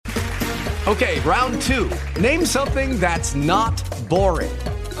Okay, round two. Name something that's not boring.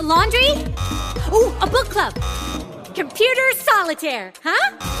 A laundry? Ooh, a book club. Computer solitaire,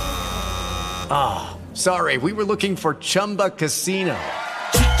 huh? Ah, sorry, we were looking for Chumba Casino.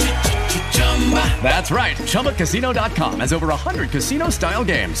 That's right, ChumbaCasino.com has over 100 casino-style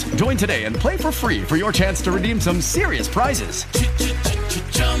games. Join today and play for free for your chance to redeem some serious prizes.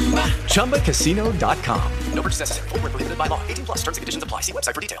 ChumbaCasino.com. No purchase necessary. Void where prohibited by law. 18 plus terms and conditions apply. See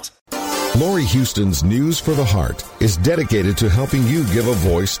website for details. Laurie Houston's News for the Heart is dedicated to helping you give a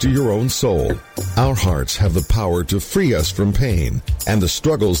voice to your own soul. Our hearts have the power to free us from pain and the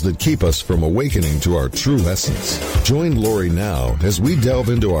struggles that keep us from awakening to our true essence. Join Laurie now as we delve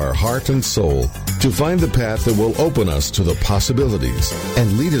into our heart and soul to find the path that will open us to the possibilities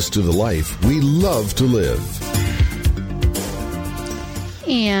and lead us to the life we love to live.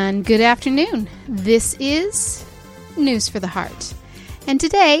 And good afternoon. This is News for the Heart. And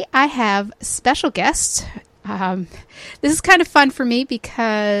today I have special guests. This is kind of fun for me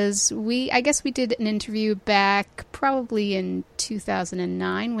because I guess we did an interview back probably in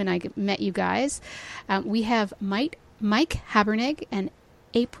 2009 when I met you guys. We have Mike Habernig and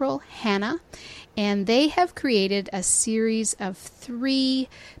April Hanna, and they have created a series of 3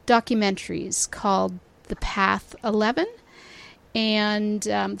 documentaries called The Path 11. And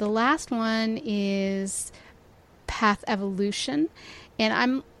the last one is Path Evolution.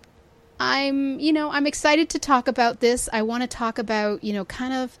 And I'm excited to talk about this. I want to talk about,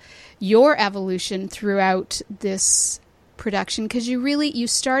 kind of your evolution throughout this production, because you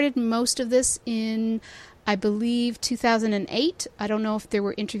started most of this in, I believe, 2008. I don't know if there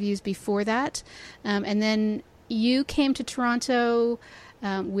were interviews before that. And then you came to Toronto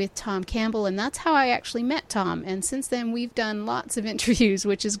with Tom Campbell, and that's how I actually met Tom. And since then, we've done lots of interviews,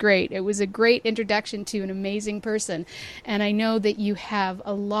 which is great. It was a great introduction to an amazing person. And I know that you have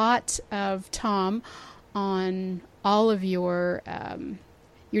a lot of Tom on all of your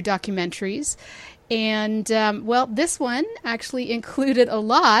documentaries. And, this one actually included a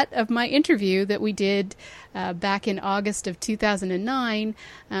lot of my interview that we did back in August of 2009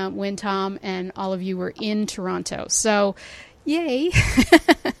 when Tom and all of you were in Toronto. So, yay.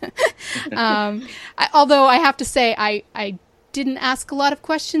 Although I have to say I didn't ask a lot of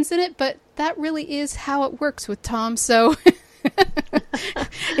questions in it, but that really is how it works with Tom. So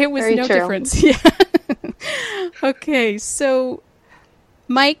it was Very no true. difference. Yeah. Okay. So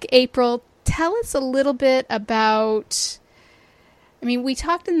Mike, April, tell us a little bit about, we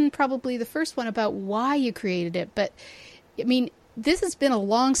talked in probably the first one about why you created it, but this has been a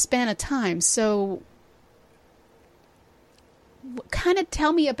long span of time. So kind of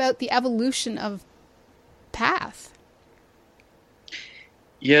tell me about the evolution of Path.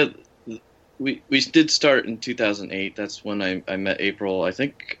 Yeah, we did start in 2008. That's when I met April. I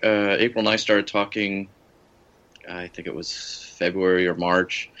think April and I started talking, I think it was February or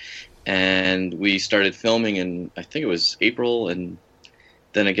March, and we started filming in, I think it was April, and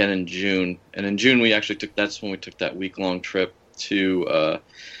then again in June. And in June that's when we took that week-long trip to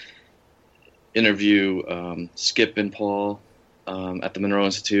interview Skip and Paul at the Monroe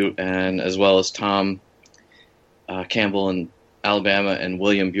Institute, and as well as Tom Campbell in Alabama, and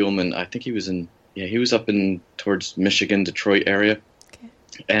William Buhlman. I think he was up in towards Michigan, Detroit area. Okay.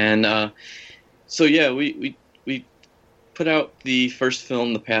 And we put out the first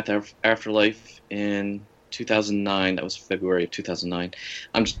film, The Path Afterlife, in 2009. That was February of 2009.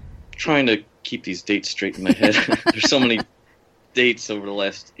 I'm just trying to keep these dates straight in my head. There's so many dates over the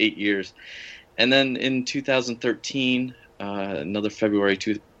last 8 years. And then in 2013, another February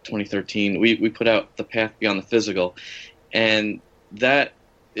 2013, we put out The Path Beyond the Physical, and that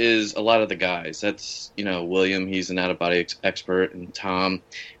is a lot of the guys. That's, William, he's an out-of-body expert, and Tom,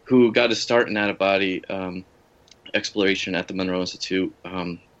 who got his start in out-of-body exploration at the Monroe Institute,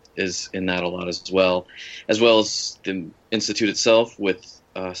 is in that a lot as well as the Institute itself, with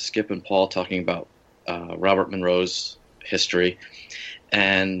Skip and Paul talking about Robert Monroe's history,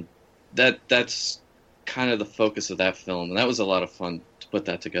 and that's kind of the focus of that film, and that was a lot of fun to put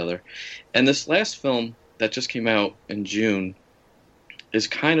that together. And this last film that just came out in June is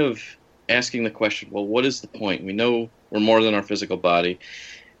kind of asking the question, well, what is the point? We know we're more than our physical body.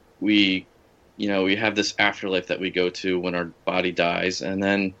 We have this afterlife that we go to when our body dies, and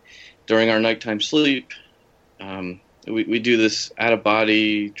then during our nighttime sleep, we do this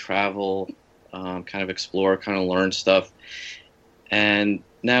out-of-body travel, kind of explore, kind of learn stuff. And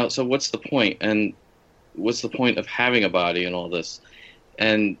now, so what's the point? And what's the point of having a body and all this?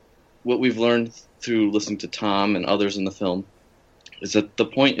 And what we've learned through listening to Tom and others in the film is that the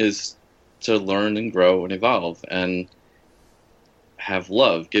point is to learn and grow and evolve. And have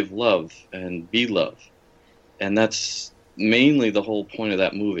love, give love, and be love. And that's mainly the whole point of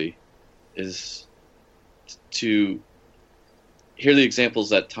that movie, is to hear the examples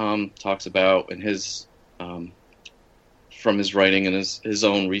that Tom talks about in his from his writing and his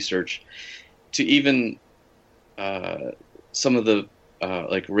own research, to even some of the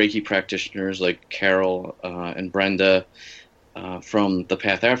like Reiki practitioners like Carol and Brenda from the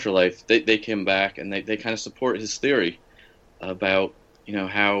Path Afterlife. They came back and they kind of support his theory about, you know,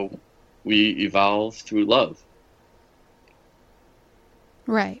 how we evolve through love.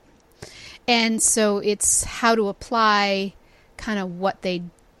 Right. And so it's how to apply kind of what they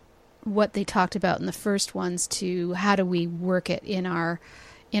talked about in the first ones to how do we work it in our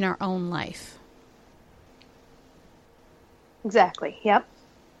own life. Exactly. Yep.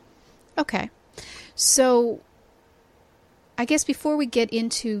 Okay. So I guess before we get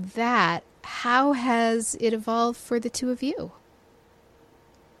into that, how has it evolved for the two of you?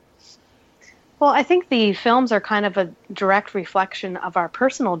 Well, I think the films are kind of a direct reflection of our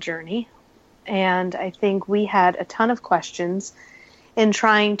personal journey. And I think we had a ton of questions in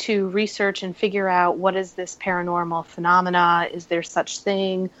trying to research and figure out, what is this paranormal phenomena? Is there such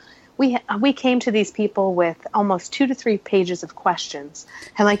thing? We came to these people with almost 2 to 3 pages of questions.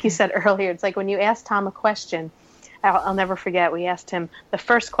 And like you said earlier, it's like when you ask Tom a question, I'll never forget, we asked him the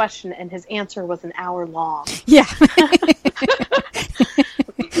first question and his answer was an hour long. Yeah.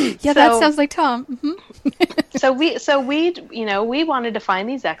 Yeah, that sounds like Tom. Mm-hmm. So we wanted to find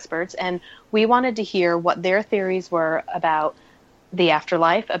these experts, and we wanted to hear what their theories were about the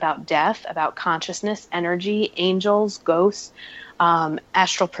afterlife, about death, about consciousness, energy, angels, ghosts,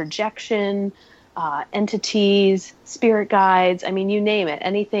 astral projection, entities, spirit guides. I mean, you name it,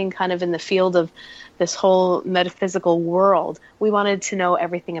 anything kind of in the field of this whole metaphysical world. We wanted to know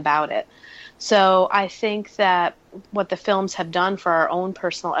everything about it. So I think that what the films have done for our own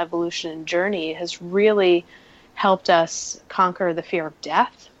personal evolution and journey has really helped us conquer the fear of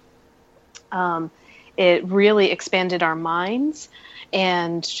death. It really expanded our minds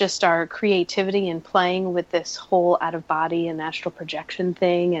and just our creativity in playing with this whole out-of-body and astral projection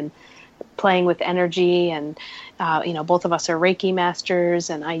thing, and playing with energy. And, both of us are Reiki masters,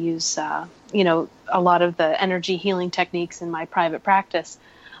 and I use, a lot of the energy healing techniques in my private practice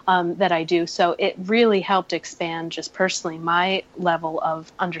that I do. So it really helped expand just personally my level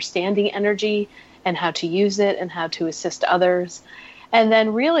of understanding energy and how to use it and how to assist others. And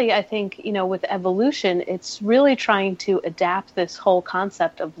then really, I think, with evolution, it's really trying to adapt this whole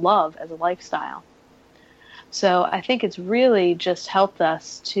concept of love as a lifestyle. So I think it's really just helped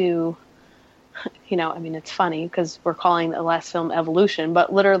us to, it's funny because we're calling the last film Evolution,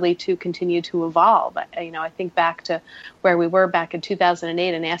 but literally to continue to evolve. I think back to where we were back in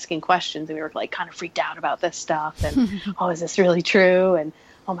 2008 and asking questions, and we were like kind of freaked out about this stuff. And, oh, is this really true? And,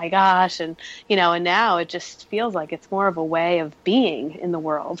 oh my gosh. And, and now it just feels like it's more of a way of being in the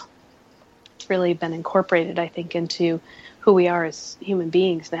world. It's really been incorporated, I think, into who we are as human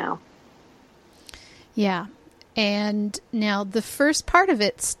beings now. Yeah. And now the first part of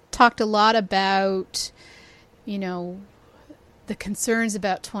it talked a lot about, the concerns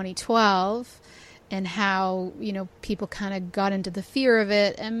about 2012 and how, people kind of got into the fear of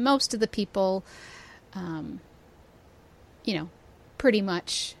it. And most of the people, pretty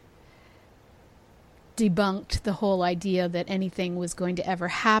much debunked the whole idea that anything was going to ever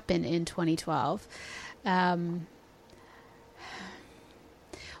happen in 2012.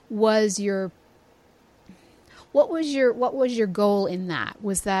 What was your goal in that?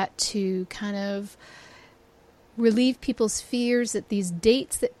 Was that to kind of relieve people's fears that these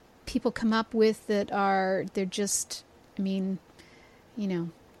dates that people come up with they're just,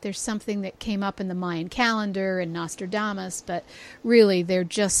 there's something that came up in the Mayan calendar and Nostradamus, but really they're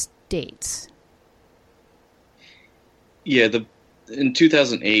just dates. Yeah, in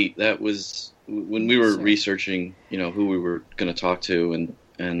 2008, that was when we were researching, who we were going to talk to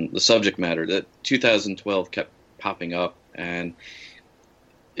and the subject matter. That 2012 kept popping up, and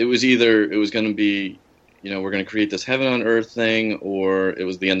it was going to be, we're going to create this heaven on earth thing, or it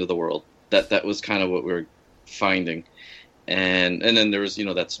was the end of the world. That was kind of what we were finding. And then there was,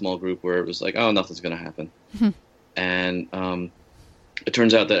 that small group where it was like, oh, nothing's going to happen. Mm-hmm. And it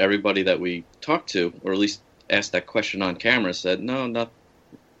turns out that everybody that we talked to, or at least asked that question on camera, said, no,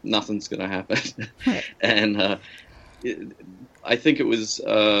 nothing's going to happen. Right. And I think it was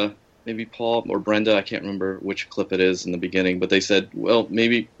maybe Paul or Brenda, I can't remember which clip it is in the beginning, but they said, well,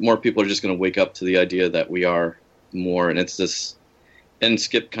 maybe more people are just going to wake up to the idea that we are more, and it's this, and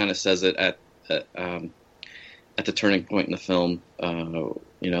Skip kind of says it at the turning point in the film,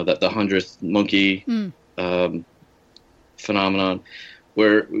 that the 100th monkey phenomenon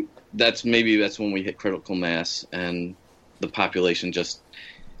where that's when we hit critical mass, and the population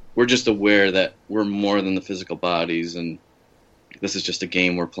we're just aware that we're more than the physical bodies, and this is just a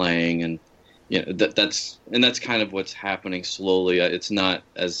game we're playing, and that's kind of what's happening slowly. It's not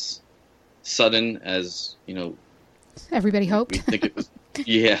as sudden as everybody hoped. We think it was,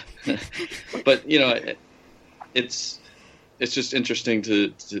 yeah, but it's just interesting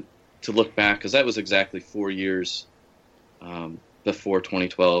to look back, because that was exactly 4 years before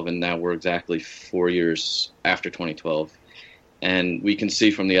 2012, and now we're exactly 4 years after 2012. And we can see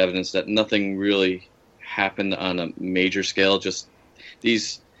from the evidence that nothing really happened on a major scale, just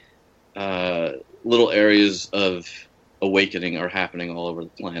these little areas of awakening are happening all over the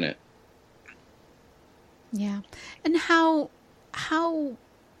planet. Yeah. And how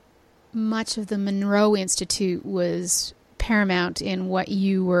much of the Monroe Institute was paramount in what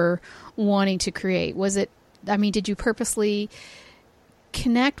you were wanting to create? Did you purposely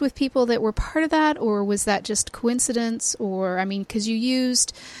connect with people that were part of that, or was that just coincidence? Or, because you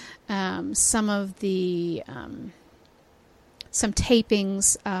used some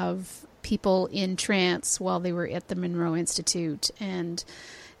tapings of people in trance while they were at the Monroe Institute. And,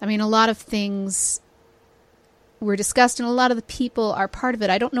 a lot of things were discussed, and a lot of the people are part of it.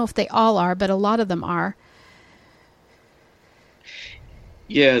 I don't know if they all are, but a lot of them are.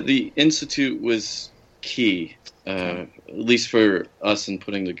 Yeah, the Institute was key. At least for us in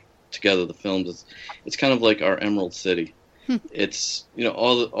putting together the films. It's kind of like our Emerald City. It's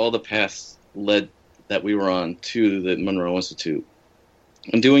all the paths led that we were on to the Monroe Institute,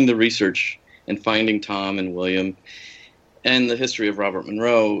 and doing the research and finding Tom and William and the history of Robert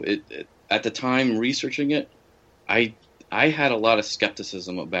Monroe. At the time researching it, I had a lot of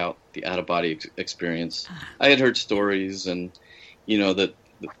skepticism about the out-of-body experience. I had heard stories, and the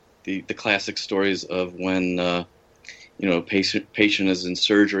classic stories of when a patient is in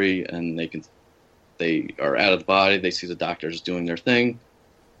surgery and they are out of the body, they see the doctors doing their thing.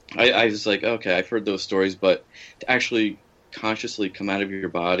 I was like, okay, I've heard those stories, but to actually consciously come out of your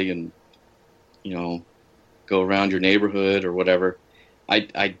body and go around your neighborhood or whatever,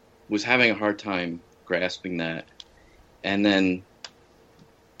 I was having a hard time grasping that. And then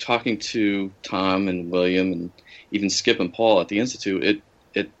talking to Tom and William and even Skip and Paul at the Institute,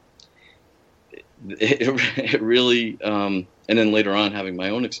 it really, and then later on having my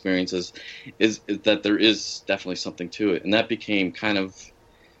own experiences, is that there is definitely something to it. And that became kind of,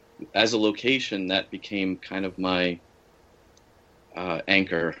 as a location, that became kind of my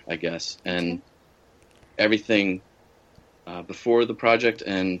anchor, I guess. And everything before the project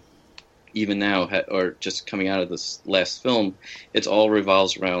and even now, or just coming out of this last film, it's all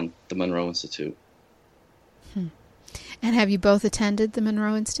revolves around the Monroe Institute. And have you both attended the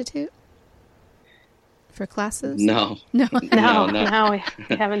Monroe Institute for classes? No, we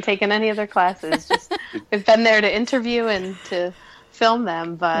haven't taken any of their classes. Just we've been there to interview and to film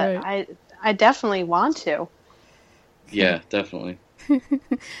them, but right. I definitely want to. Yeah, definitely.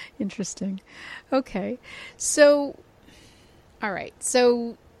 Interesting. Okay, so all right,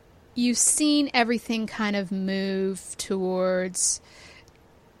 so you've seen everything kind of move towards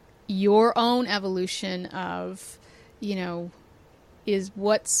your own evolution of, is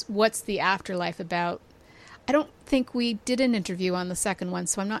what's the afterlife about. I don't think we did an interview on the second one,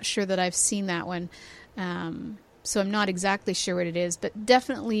 so I'm not sure that I've seen that one. So I'm not exactly sure what it is, but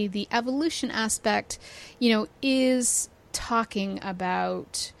definitely the evolution aspect, is talking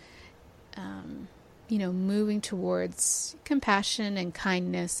about, moving towards compassion and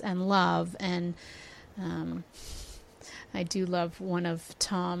kindness and love. And I do love one of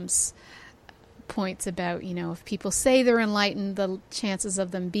Tom's points about, if people say they're enlightened, the chances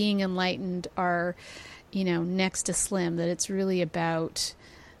of them being enlightened are, next to slim, that it's really about,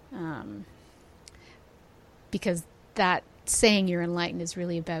 because that saying you're enlightened is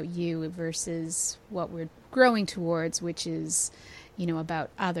really about you versus what we're growing towards, which is, about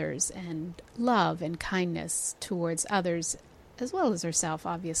others and love and kindness towards others as well as ourselves,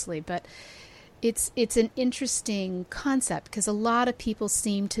 obviously. But it's an interesting concept because a lot of people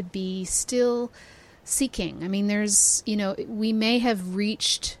seem to be still seeking. I mean, there's, we may have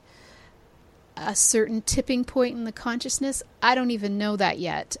reached a certain tipping point in the consciousness. I don't even know that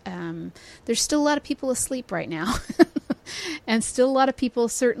yet. There's still a lot of people asleep right now. And still a lot of people,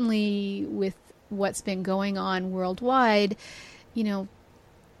 certainly with what's been going on worldwide,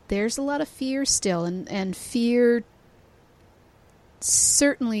 there's a lot of fear still. And fear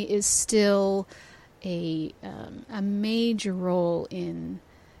certainly is still a major role in,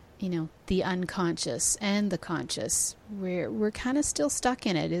 the unconscious and the conscious. We're kind of still stuck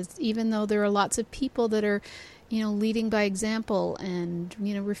in it, even though there are lots of people that are, leading by example and,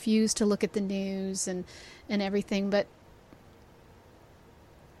 refuse to look at the news and everything. But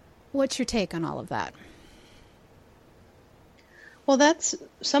what's your take on all of that? Well, that's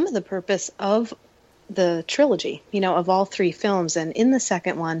some of the purpose of the trilogy, of all three films. And in the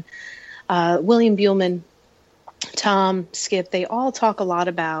second one, William Buhlman, Tom, Skip, they all talk a lot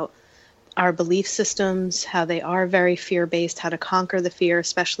about our belief systems, how they are very fear-based, how to conquer the fear,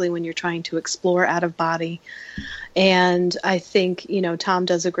 especially when you're trying to explore out of body. And I think, Tom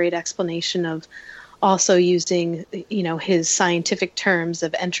does a great explanation of also using, his scientific terms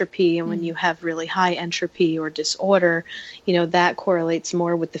of entropy. And when you have really high entropy or disorder, that correlates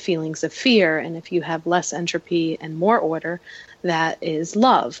more with the feelings of fear. And if you have less entropy and more order, that is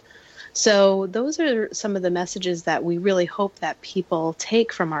love. So those are some of the messages that we really hope that people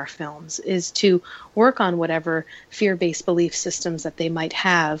take from our films, is to work on whatever fear-based belief systems that they might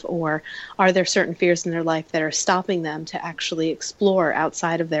have, or are there certain fears in their life that are stopping them to actually explore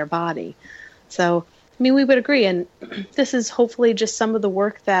outside of their body. So, we would agree. And this is hopefully just some of the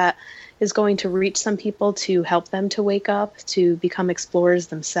work that is going to reach some people to help them to wake up, to become explorers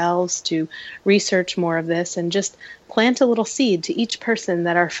themselves, to research more of this, and just plant a little seed to each person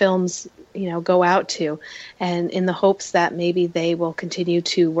that our films, go out to, and in the hopes that maybe they will continue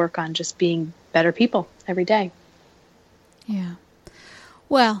to work on just being better people every day. Yeah.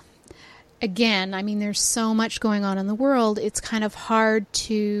 Well, again, there's so much going on in the world. It's kind of hard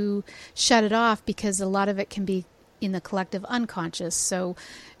to shut it off because a lot of it can be in the collective unconscious. So,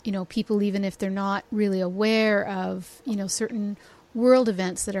 people, even if they're not really aware of, certain world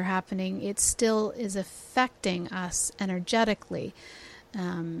events that are happening, it still is affecting us energetically.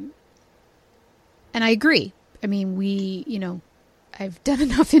 And I agree. I've done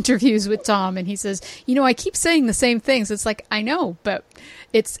enough interviews with Tom, and he says, I keep saying the same things. It's like, I know, but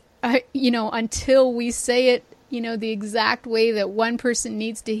it's, until we say it, the exact way that one person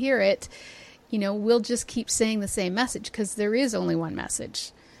needs to hear it, we'll just keep saying the same message, because there is only one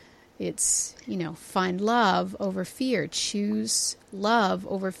message. It's, find love over fear, choose love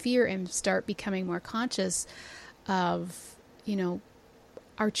over fear, and start becoming more conscious of,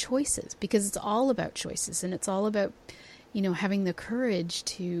 our choices, because it's all about choices, and it's all about, having the courage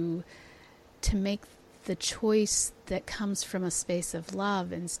to make the choice that comes from a space of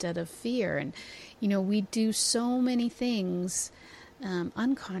love instead of fear. And, we do so many things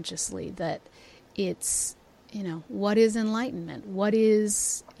unconsciously that it's, what is enlightenment? What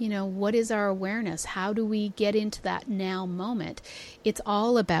is our awareness? How do we get into that now moment? It's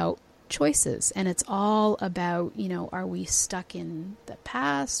all about choices, and it's all about, are we stuck in the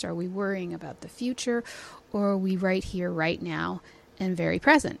past? Are we worrying about the future? Or are we right here, right now, and very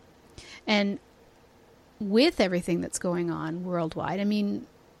present? And with everything that's going on worldwide, I don't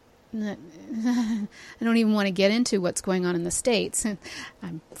even want to get into what's going on in the States.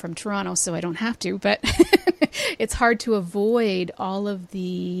 I'm from Toronto, so I don't have to, but it's hard to avoid what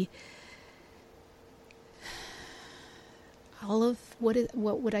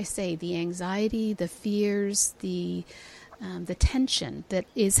would I say? The anxiety, the fears, the tension that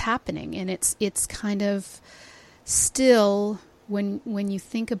is happening. And it's kind of still, when you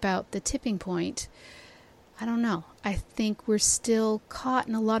think about the tipping point, I don't know. I think we're still caught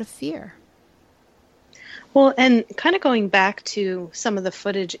in a lot of fear. Well, and kind of going back to some of the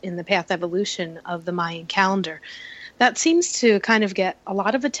footage in the Path Evolution of the Mayan calendar, that seems to kind of get a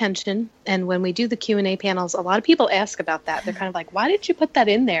lot of attention. And when we do the Q&A panels, a lot of people ask about that. They're kind of like, why did you put that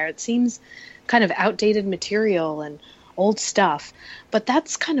in there? It seems kind of outdated material and old stuff. But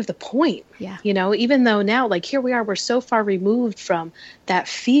that's kind of the point. Yeah. Even though now, like, here we are, we're so far removed from that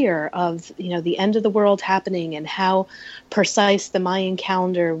fear of, the end of the world happening, and how precise the Mayan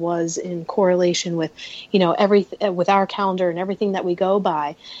calendar was in correlation with, with our calendar and everything that we go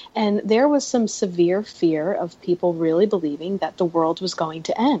by. And there was some severe fear of people really believing that the world was going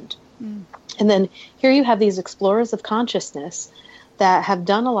to end. Mm. And then here you have these explorers of consciousness that have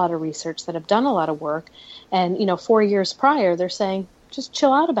done a lot of research, that have done a lot of work. And, 4 years prior, they're saying, just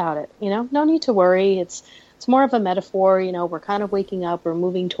chill out about it. No need to worry. It's more of a metaphor. We're kind of waking up. We're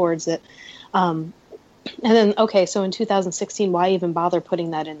moving towards it. And then, okay, so in 2016, why even bother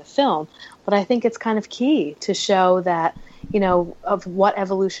putting that in the film? But I think it's kind of key to show that, of what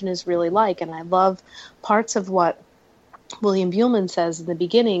evolution is really like. And I love parts of what William Buhlman says in the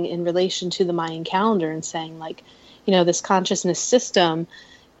beginning in relation to the Mayan calendar, and saying, like, this consciousness system,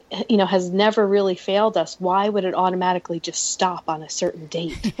 has never really failed us. Why would it automatically just stop on a certain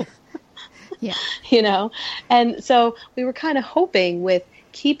date? Yeah. And so we were kind of hoping with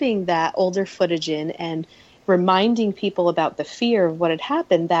keeping that older footage in and reminding people about the fear of what had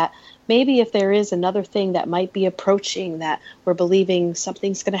happened, that maybe if there is another thing that might be approaching, that we're believing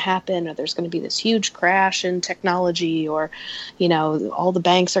something's going to happen, or there's going to be this huge crash in technology, or, all the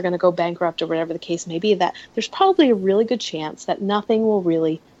banks are going to go bankrupt, or whatever the case may be, that there's probably a really good chance that nothing will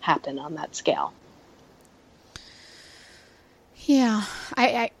really happen on that scale. Yeah,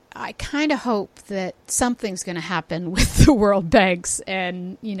 I kind of hope that something's going to happen with the world banks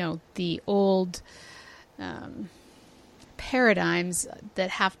and, the old paradigms that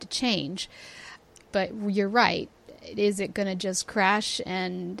have to change. But you're right. Is it going to just crash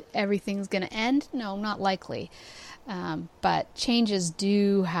and everything's going to end? No, not likely. But changes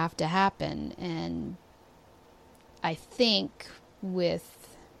do have to happen. And I think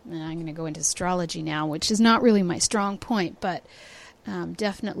and I'm going to go into astrology now, which is not really my strong point, but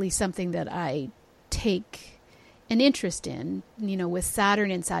definitely something that I take an interest in. With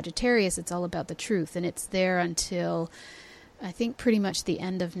Saturn in Sagittarius, it's all about the truth, and it's there until I think pretty much the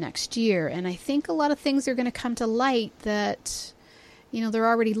end of next year. And I think a lot of things are going to come to light that, they're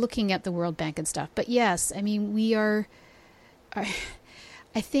already looking at the World Bank and stuff. But yes, I mean, I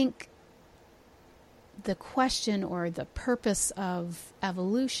think the question or the purpose of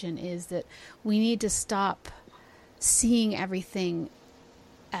evolution is that we need to stop seeing everything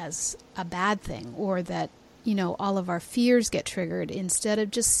as a bad thing, or that, all of our fears get triggered, instead of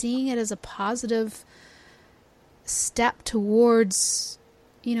just seeing it as a positive step towards,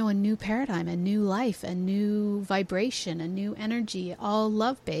 a new paradigm, a new life, a new vibration, a new energy, all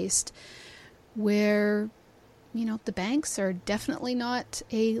love-based, where, the banks are definitely not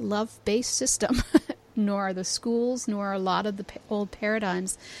a love-based system. Nor are the schools, nor are a lot of the old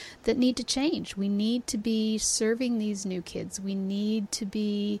paradigms that need to change. We need to be serving these new kids. We need to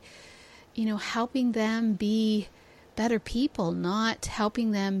be, helping them be better people, not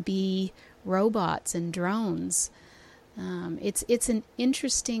helping them be robots and drones. It's an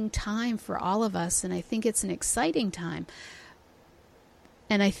interesting time for all of us, and I think it's an exciting time.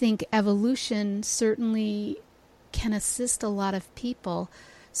 And I think evolution certainly can assist a lot of people.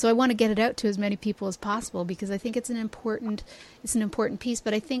 So I want to get it out to as many people as possible, because I think it's an important piece.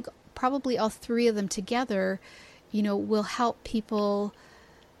 But I think probably all three of them together, will help people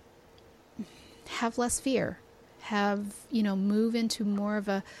have less fear, move into more of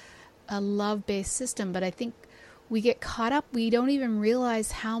a love-based system. But I think we get caught up. We don't even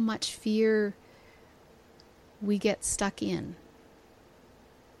realize how much fear we get stuck in.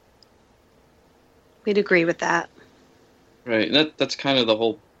 We'd agree with that. Right, and that's kind of the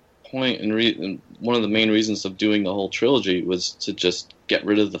whole point, and one of the main reasons of doing the whole trilogy was to just get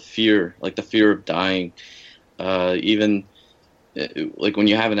rid of the fear, like the fear of dying. Even like when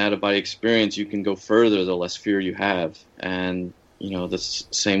you have an out-of-body experience, you can go further the less fear you have, and the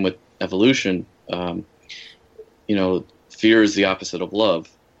same with evolution. Fear is the opposite of love.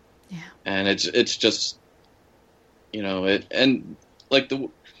 Yeah, and it's just and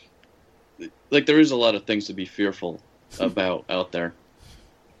there is a lot of things to be fearful about out there,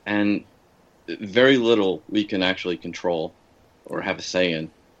 and very little we can actually control or have a say in.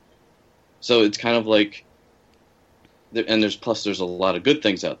 So it's kind of like, and there's a lot of good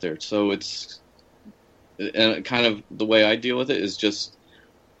things out there. So and kind of the way I deal with it is just,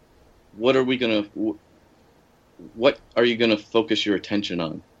 what are you gonna focus your attention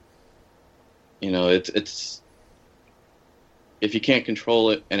on? It's if you can't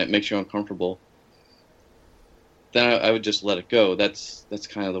control it and it makes you uncomfortable, then I would just let it go. That's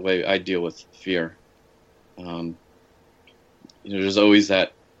kind of the way I deal with fear. There's always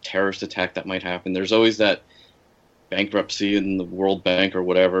that terrorist attack that might happen. There's always that bankruptcy in the World Bank or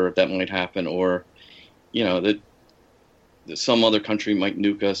whatever that might happen, or that some other country might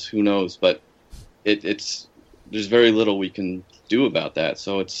nuke us. Who knows? But there's very little we can do about that.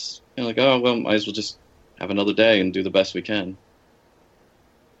 So it's like, oh well, might as well just have another day and do the best we can.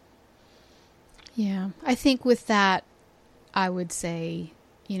 Yeah, I think with that, I would say,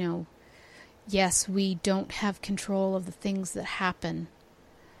 yes, we don't have control of the things that happen,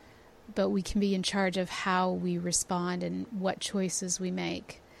 but we can be in charge of how we respond and what choices we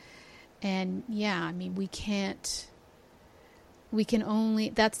make. And yeah, I mean, that's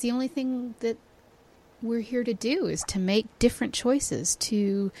the only thing that we're here to do, is to make different choices,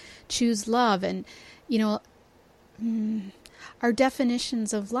 to choose love. And, our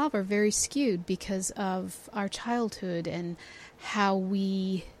definitions of love are very skewed because of our childhood and how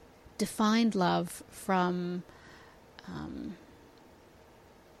we defined love from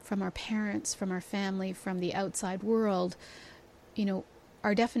our parents, from our family, from the outside world.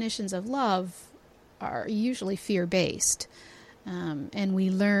 Our definitions of love are usually fear-based. And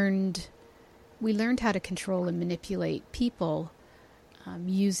we learned we learned how to control and manipulate people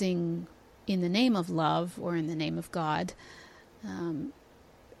using in the name of love or in the name of God, and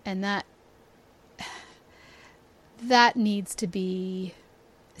that needs to be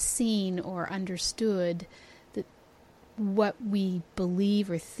seen or understood, that what we believe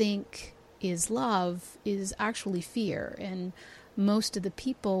or think is love is actually fear. And most of the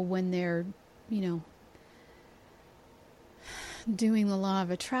people, when they're, doing the law of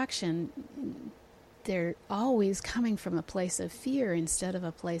attraction, they're always coming from a place of fear instead of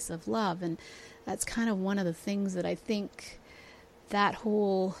a place of love. And that's kind of one of the things that I think that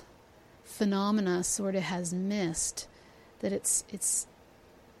whole phenomena sort of has missed, that it's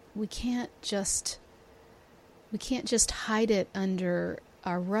we can't just hide it under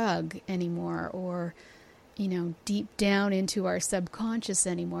our rug anymore, or deep down into our subconscious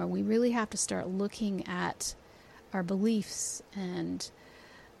anymore. We really have to start looking at our beliefs and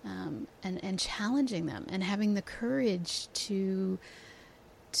challenging them, and having the courage to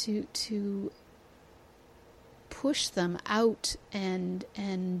push them out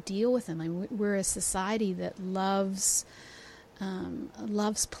and deal with them. I mean, we're a society that loves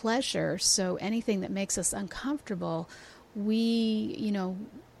pleasure, so anything that makes us uncomfortable, we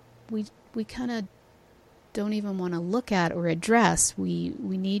kind of don't even want to look at or address. We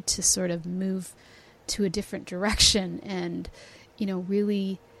need to sort of move to a different direction and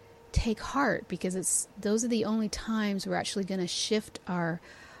really take heart, because those are the only times we're actually going to shift our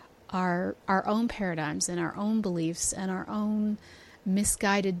own paradigms and our own beliefs and our own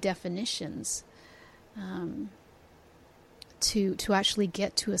misguided definitions, to actually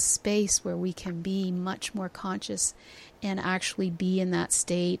get to a space where we can be much more conscious and actually be in that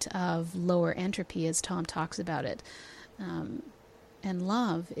state of lower entropy, as Tom talks about it. And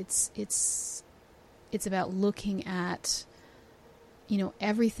love, it's about looking at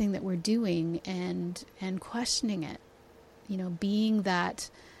everything that we're doing and questioning it, being that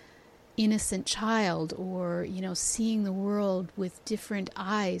innocent child, or seeing the world with different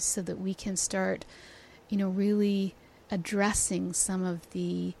eyes, so that we can start really addressing some of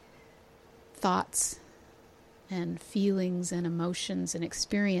the thoughts and feelings and emotions and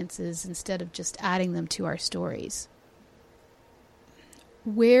experiences, instead of just adding them to our stories.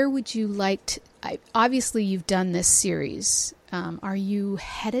 Where would you like to... obviously, you've done this series. Are you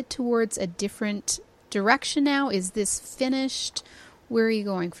headed towards a different direction now? Is this finished? Where are you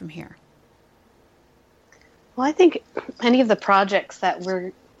going from here? Well, I think any of the projects that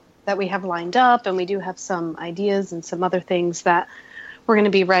we have lined up, and we do have some ideas and some other things that we're going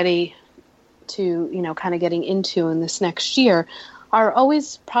to be ready to, kind of getting into in this next year, are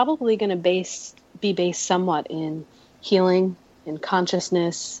always probably going to be based somewhat in healing, in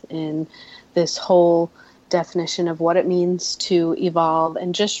consciousness, in this whole definition of what it means to evolve,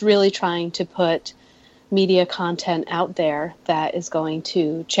 and just really trying to put media content out there that is going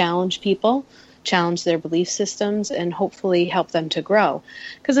to challenge people, challenge their belief systems, and hopefully help them to grow.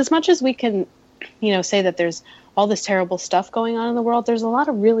 Because as much as we can, say that there's all this terrible stuff going on in the world, there's a lot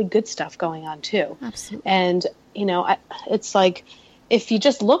of really good stuff going on too. Absolutely. And, it's like, if you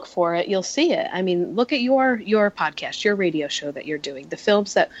just look for it, you'll see it. I mean, look at your podcast, your radio show that you're doing, the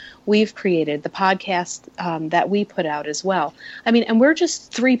films that we've created, the podcast that we put out as well. I mean, and we're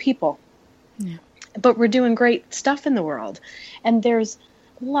just 3 people, but we're doing great stuff in the world. And there's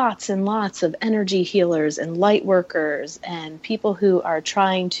lots and lots of energy healers and light workers and people who are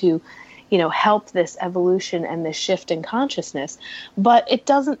trying to, help this evolution and this shift in consciousness. But it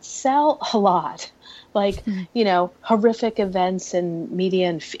doesn't sell a lot. Like, horrific events and media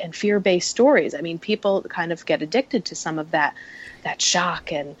and fear-based stories. I mean, people kind of get addicted to some of that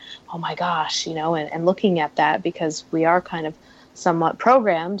shock and, oh my gosh, and looking at that, because we are kind of somewhat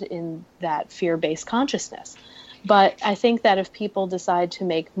programmed in that fear-based consciousness. But I think that if people decide to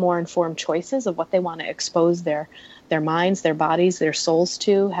make more informed choices of what they want to expose their minds, their bodies, their souls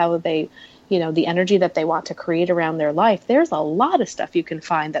to, how they, the energy that they want to create around their life, there's a lot of stuff you can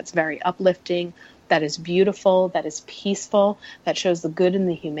find that's very uplifting, that is beautiful, that is peaceful, that shows the good and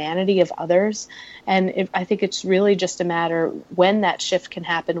the humanity of others. And I think it's really just a matter when that shift can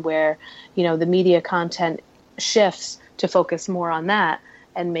happen, where, the media content shifts to focus more on that,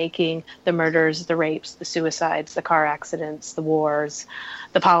 and making the murders, the rapes, the suicides, the car accidents, the wars,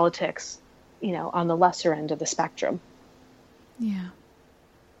 the politics, on the lesser end of the spectrum. Yeah.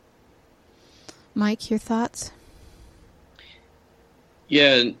 Mike, your thoughts?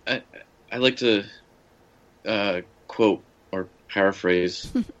 Yeah, I like to quote or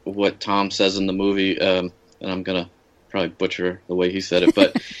paraphrase what Tom says in the movie, and I'm going to probably butcher the way he said it,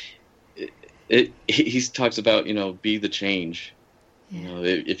 but he talks about, be the change. Yeah.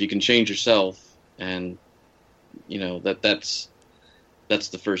 If you can change yourself, And, that's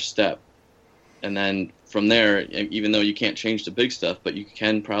the first step. And then from there, even though you can't change the big stuff, but you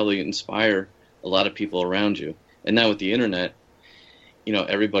can probably inspire a lot of people around you. And now with the internet,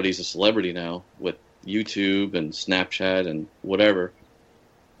 everybody's a celebrity now with YouTube and Snapchat and whatever.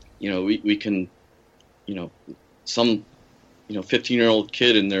 We can, some, 15-year-old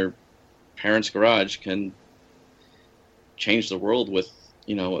kid in their parents' garage can change the world with,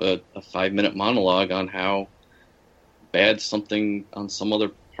 a 5-minute monologue on how bad something on some other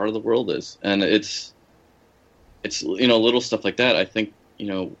part of the world is. And it's little stuff like that. I think,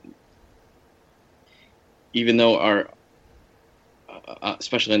 even though our,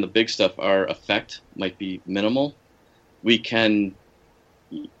 especially on the big stuff, our effect might be minimal, we can,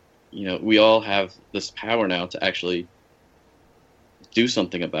 we all have this power now to actually do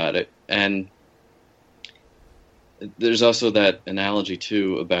something about it. And there's also that analogy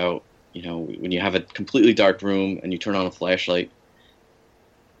too about, when you have a completely dark room and you turn on a flashlight,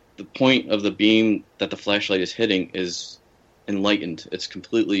 the point of the beam that the flashlight is hitting is enlightened. It's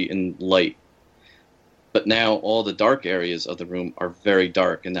completely in light. But now all the dark areas of the room are very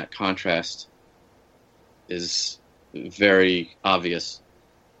dark, and that contrast is very obvious.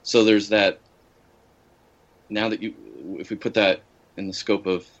 So there's that, now that if we put that in the scope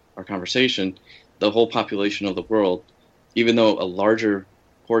of our conversation, the whole population of the world, even though a larger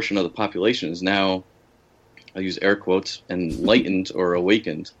portion of the population is now, I'll use air quotes, enlightened or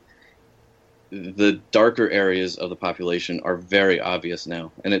awakened, the darker areas of the population are very obvious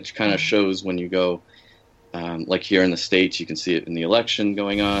now. And it kind of shows when you go, like here in the States, you can see it in the election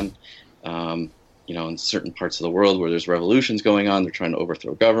going on, in certain parts of the world where there's revolutions going on, they're trying to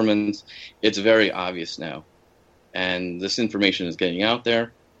overthrow governments. It's very obvious now. And this information is getting out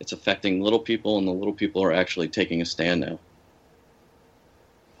there. It's affecting little people, and the little people are actually taking a stand now.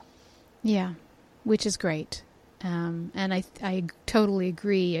 Yeah, which is great. And I totally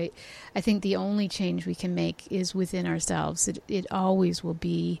agree. I think the only change we can make is within ourselves. It always will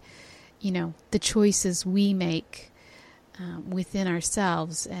be, the choices we make within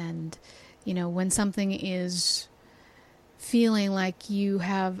ourselves. And, when something is feeling like you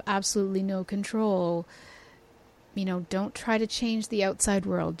have absolutely no control, don't try to change the outside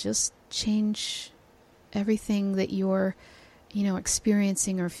world. Just change everything that you're,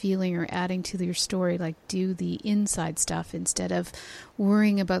 experiencing or feeling or adding to your story. Like, do the inside stuff instead of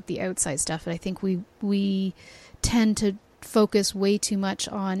worrying about the outside stuff. And I think we tend to focus way too much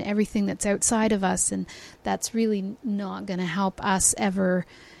on everything that's outside of us, and that's really not going to help us ever,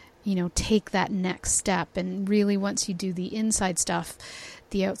 take that next step. And really, once you do the inside stuff,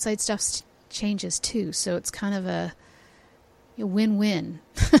 the outside stuff changes too. So it's kind of a win-win.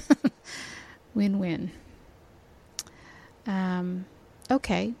 Win-win.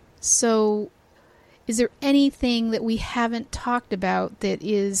 Okay, so is there anything that we haven't talked about that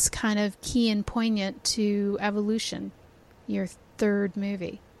is kind of key and poignant to Evolution, your third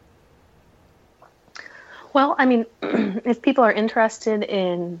movie? Well, I mean, if people are interested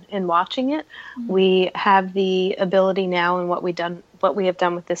in watching it, we have the ability now, and what we have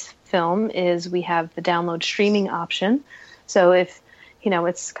done with this film is we have the download streaming option. So if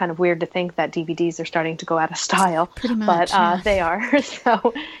it's kind of weird to think that DVDs are starting to go out of style, pretty much, but yeah. They are.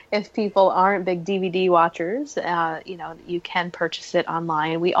 So if people aren't big DVD watchers, you can purchase it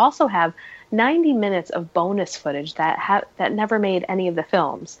online. We also have 90 minutes of bonus footage that never made any of the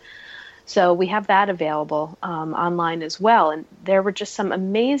films. So we have that available online as well. And there were just some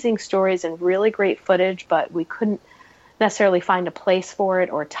amazing stories and really great footage, but we couldn't necessarily find a place for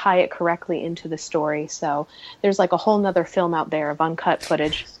it or tie it correctly into the story. So there's like a whole nother film out there of uncut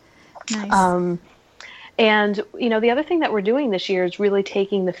footage. Nice. And, the other thing that we're doing this year is really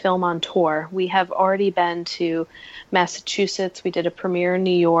taking the film on tour. We have already been to Massachusetts. We did a premiere in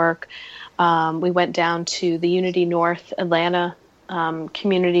New York. We went down to the Unity North Atlanta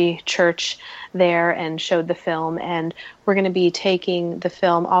community church there and showed the film. And we're going to be taking the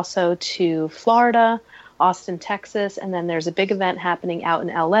film also to Florida, Austin, Texas, and then there's a big event happening out in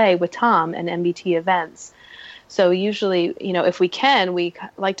LA with Tom and MBT Events. So usually, if we can, we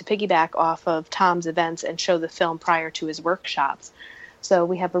like to piggyback off of Tom's events and show the film prior to his workshops. So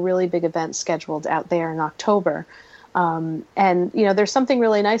we have a really big event scheduled out there in October. And, there's something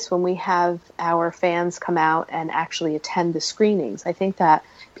really nice when we have our fans come out and actually attend the screenings. I think that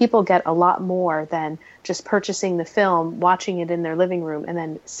people get a lot more than just purchasing the film, watching it in their living room, and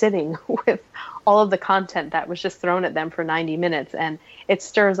then sitting with all of the content that was just thrown at them for 90 minutes. And it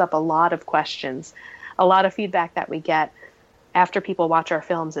stirs up a lot of questions. A lot of feedback that we get after people watch our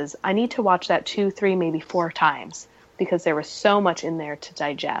films is, I need to watch that 2, 3, maybe 4 times, because there was so much in there to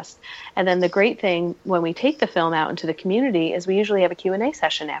digest. And then the great thing when we take the film out into the community is we usually have a Q&A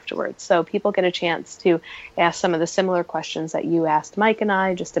session afterwards. So people get a chance to ask some of the similar questions that you asked Mike and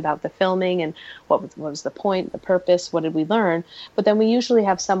I, just about the filming and what was the point, the purpose, what did we learn. But then we usually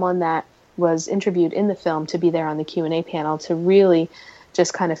have someone that was interviewed in the film to be there on the Q&A panel to really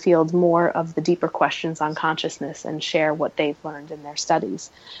just kind of field more of the deeper questions on consciousness and share what they've learned in their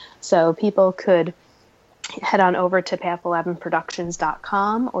studies. So people could head on over to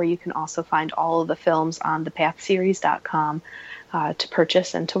path11productions.com, or you can also find all of the films on thepathseries.com to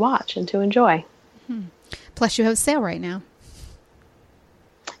purchase and to watch and to enjoy. Plus you have a sale right now.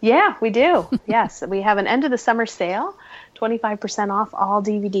 Yeah, we do. Yes, we have an end of the summer sale, 25% off all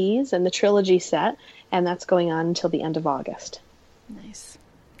DVDs and the trilogy set, and that's going on until the end of August. Nice.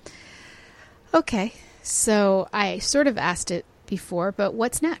 Okay, so I sort of asked it before, but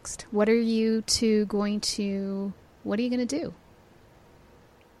what's next? What are you going to do?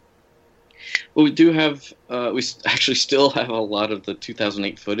 Well, we do have, we actually still have a lot of the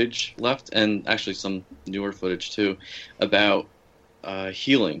 2008 footage left, and actually some newer footage too, about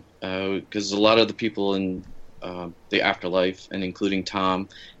healing, because a lot of the people in the afterlife, and including Tom,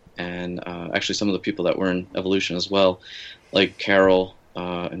 and actually some of the people that were in evolution as well, like Carol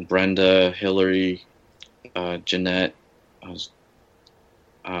and Brenda, Hillary, Jeanette,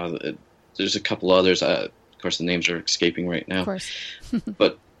 there's a couple others. Of course, the names are escaping right now. Of course.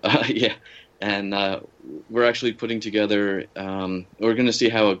 But yeah, and we're actually putting together. We're going to see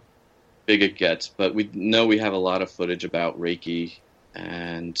how big it gets, but we know we have a lot of footage about Reiki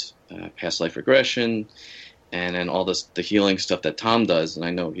and past life regression, and then all this the healing stuff that Tom does. And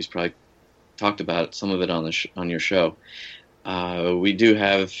I know he's probably talked about some of it on your show. We do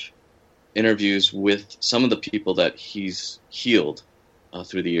have interviews with some of the people that he's healed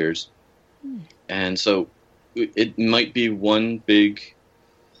through the years. And so it might be one big,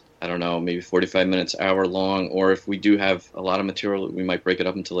 I don't know, maybe 45 minutes, hour long, or if we do have a lot of material, we might break it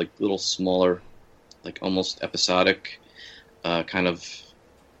up into like little smaller, like almost episodic kind of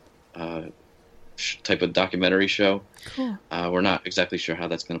type of documentary show. Cool. We're not exactly sure how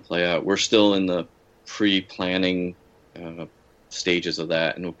that's going to play out. We're still in the pre-planning stages of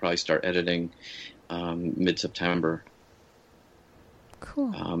that, and we'll probably start editing mid-September.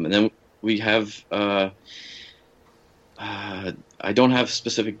 Cool. And then we have, I don't have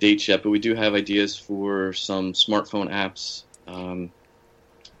specific dates yet, but we do have ideas for some smartphone apps.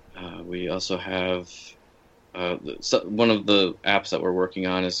 We also have, one of the apps that we're working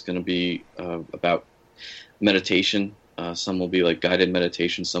on is going to be about meditation. Some will be like guided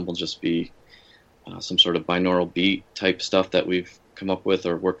meditation. Some will just be some sort of binaural beat type stuff that we've come up with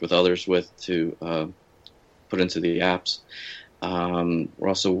or worked with others with to put into the apps. We're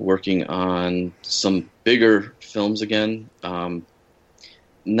also working on some bigger films again.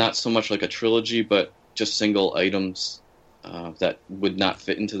 Not so much like a trilogy, but just single items that would not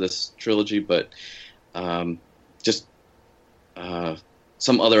fit into this trilogy, but just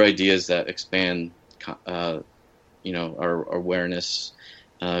some other ideas that expand, our awareness,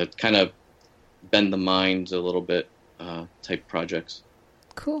 kind of bend the mind a little bit type projects.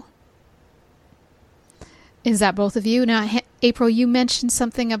 Cool. Is that both of you? Now, April, you mentioned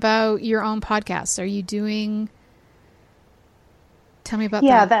something about your own podcast. Are you doing... Tell me about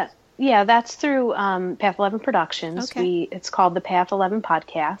that. That's through Path 11 Productions. Okay. It's called the Path 11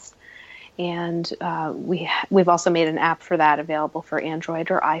 Podcast. And we've also made an app for that available for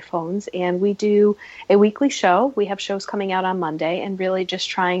Android or iPhones. And we do a weekly show. We have shows coming out on Monday, and really just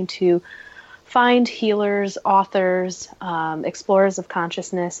trying to find healers, authors, explorers of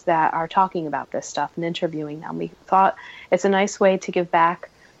consciousness that are talking about this stuff and interviewing them. We thought it's a nice way to give back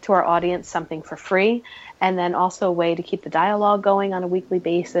to our audience something for free, and then also a way to keep the dialogue going on a weekly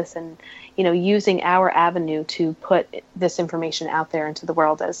basis, and using our avenue to put this information out there into the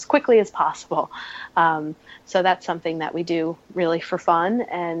world as quickly as possible. So that's something that we do really for fun.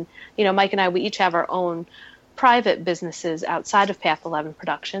 And Mike and I, we each have our own private businesses outside of Path 11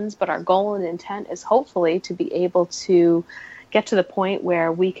 Productions, but our goal and intent is hopefully to be able to get to the point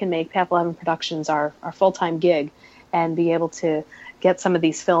where we can make Path 11 Productions our full-time gig and be able to get some of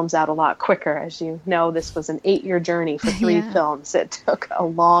these films out a lot quicker. As you know, this was an 8-year journey for 3 films. It took a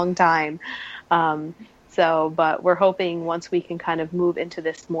long time. But we're hoping once we can kind of move into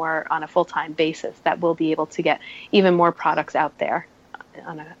this more on a full-time basis, that we'll be able to get even more products out there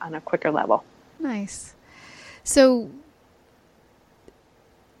on a quicker level. Nice. So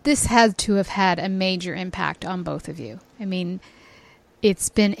this had to have had a major impact on both of you. I mean, it's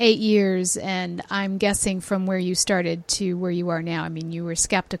been 8 years, and I'm guessing from where you started to where you are now. I mean, you were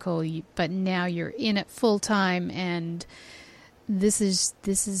skeptical, but now you're in it full time, and this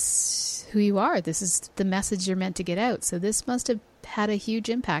is who you are. This is the message you're meant to get out. So this must have had a huge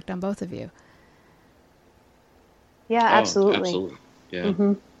impact on both of you. Yeah, absolutely. Absolutely. Yeah.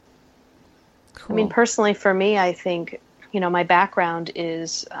 Mm-hmm. Cool. I mean, personally, for me, I think, my background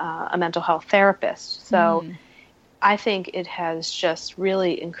is a mental health therapist. So I think it has just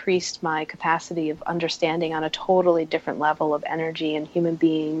really increased my capacity of understanding on a totally different level of energy and human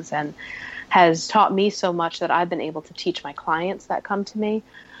beings, and has taught me so much that I've been able to teach my clients that come to me.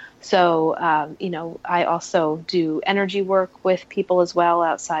 So, I also do energy work with people as well,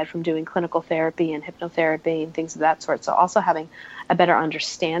 outside from doing clinical therapy and hypnotherapy and things of that sort. So also having a better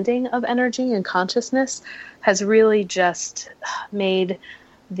understanding of energy and consciousness has really just made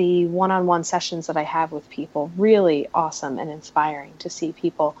the one-on-one sessions that I have with people really awesome and inspiring to see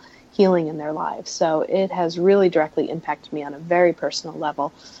people healing in their lives. So it has really directly impacted me on a very personal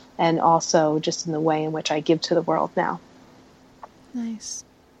level, and also just in the way in which I give to the world now. Nice.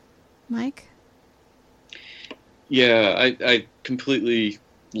 Mike? Yeah, I completely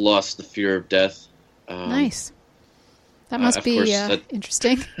lost the fear of death. Nice. That must be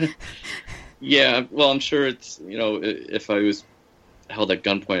interesting. Yeah, well, I'm sure it's, if I was held at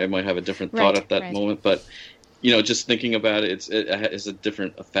gunpoint, I might have a different thought at that moment. But, just thinking about it, it has a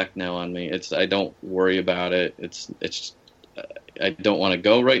different effect now on me. I don't worry about it. It's I don't want to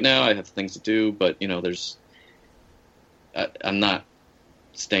go right now. I have things to do, but, I'm not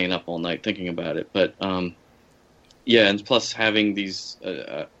staying up all night thinking about it. But yeah, and plus having these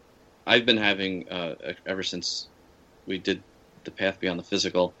I've been having ever since we did the path beyond the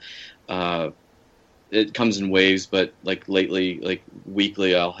physical, it comes in waves, but like lately, like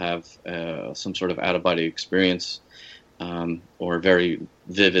weekly, I'll have some sort of out of body experience, or a very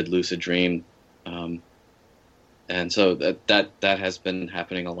vivid lucid dream, and so that has been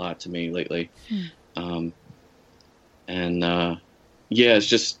happening a lot to me lately. Yeah, it's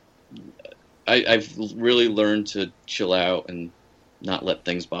just I've really learned to chill out and not let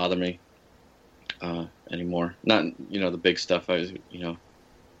things bother me anymore. Not the big stuff. I was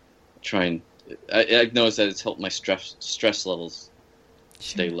trying. I've noticed that it's helped my stress levels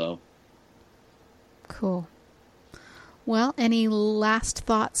stay low. Cool. Well, any last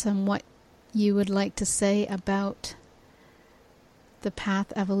thoughts on what you would like to say about the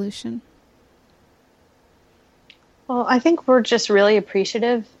path evolution? Well, I think we're just really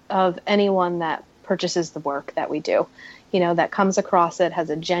appreciative of anyone that purchases the work that we do, that comes across it, has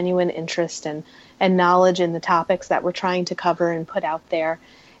a genuine interest and knowledge in the topics that we're trying to cover and put out there.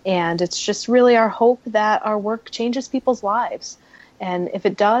 And it's just really our hope that our work changes people's lives. And if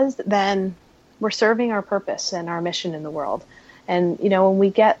it does, then we're serving our purpose and our mission in the world. And, when we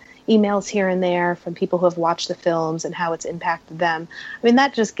get emails here and there from people who have watched the films and how it's impacted them, I mean,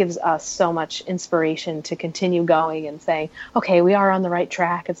 that just gives us so much inspiration to continue going and saying, okay, we are on the right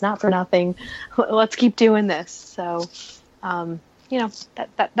track. It's not for nothing. Let's keep doing this. So,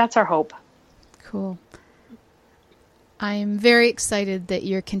 that's our hope. Cool. I'm very excited that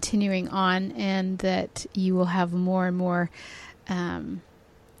you're continuing on and that you will have more and more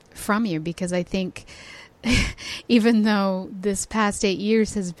from you, because I think even though this past 8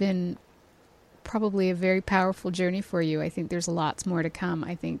 years has been probably a very powerful journey for you, I think there's lots more to come.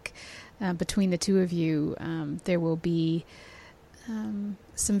 I think between the two of you, there will be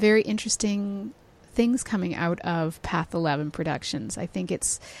some very interesting things coming out of Path 11 Productions. I think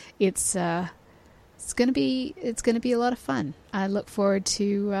it's going to be a lot of fun. I look forward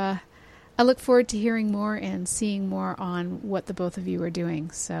to hearing more and seeing more on what the both of you are doing.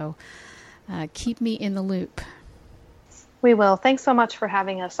 So keep me in the loop. We will. Thanks so much for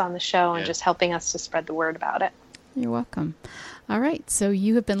having us on the show and just helping us to spread the word about it. You're welcome. All right. So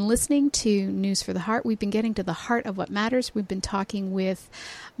you have been listening to News for the Heart. We've been getting to the heart of what matters. We've been talking with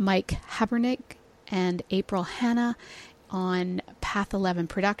Mike Habernig and April Hanna on Path 11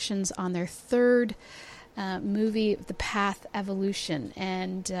 Productions on their third movie, The Path Evolution.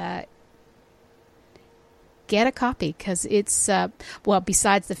 And get a copy, because it's,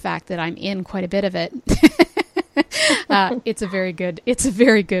 besides the fact that I'm in quite a bit of it, it's a very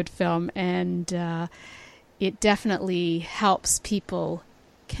good film, and it definitely helps people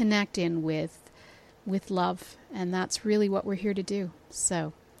connect in with love, and that's really what we're here to do.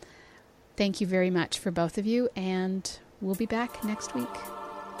 So thank you very much for both of you, and we'll be back next week.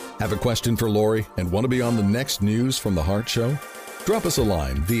 Have a question for Lori and want to be on the next News from the Heart show? Drop us a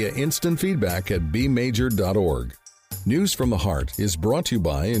line via instant feedback at bmajor.org. News from the Heart is brought to you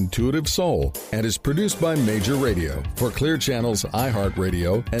by Intuitive Soul and is produced by Major Radio for Clear Channel's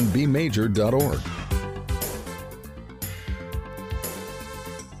iHeartRadio and bmajor.org.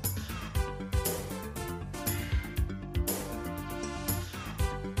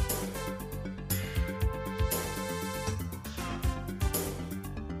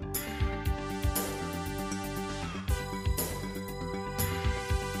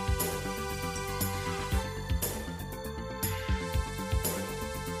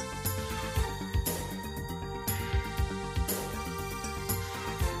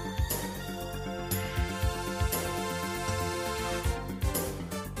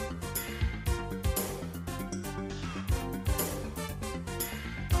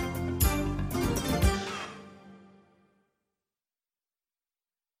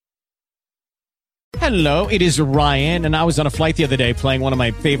 Hello, it is Ryan, and I was on a flight the other day playing one of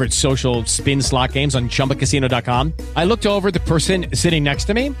my favorite social spin slot games on ChumbaCasino.com. I looked over at the person sitting next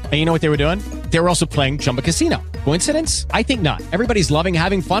to me, and you know what they were doing? They were also playing Chumba Casino. Coincidence? I think not. Everybody's loving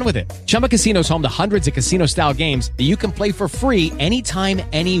having fun with it. Chumba Casino is home to hundreds of casino-style games that you can play for free anytime,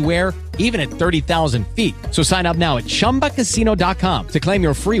 anywhere, even at 30,000 feet. So sign up now at ChumbaCasino.com to claim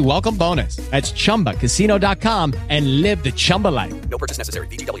your free welcome bonus. That's ChumbaCasino.com and live the Chumba life. No purchase necessary.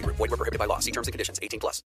 VGW. Void where prohibited by law. See terms and conditions. 18+.